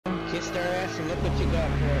Jason, look what you got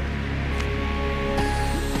for it.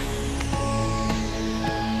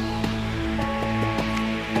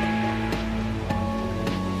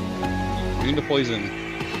 Immune to poison.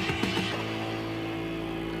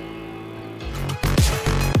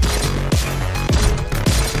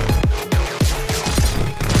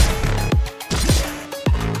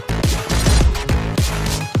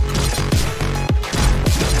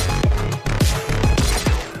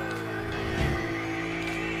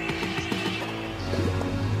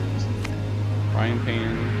 Frying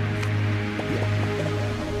pan.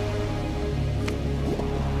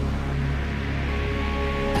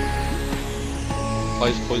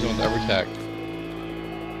 Applies poison with every attack.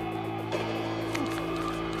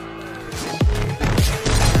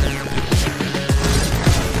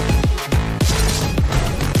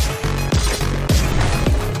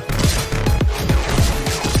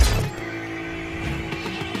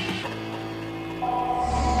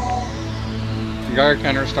 The Geiger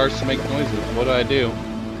counter starts to make noises. What do?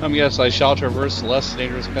 Yes, I shall traverse the less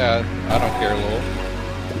dangerous path. I don't care, lol.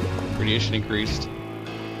 Radiation increased.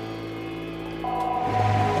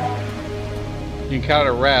 You encounter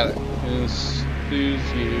a rat. It ensues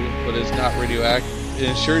you, but it's not radioactive. It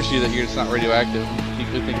ensures you that it's not radioactive. You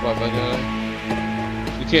could think about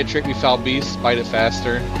that. You can't trick me, foul beast. Bite it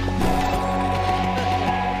faster.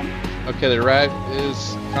 Okay, the rat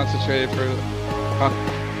is concentrated for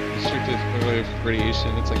restricted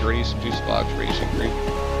radiation. It's like radiation juice box, radiation creep.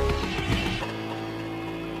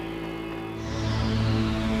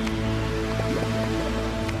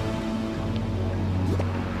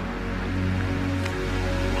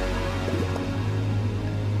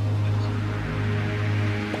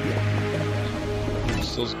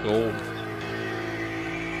 Still's gold.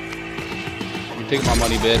 You take my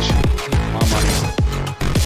money, bitch. My money.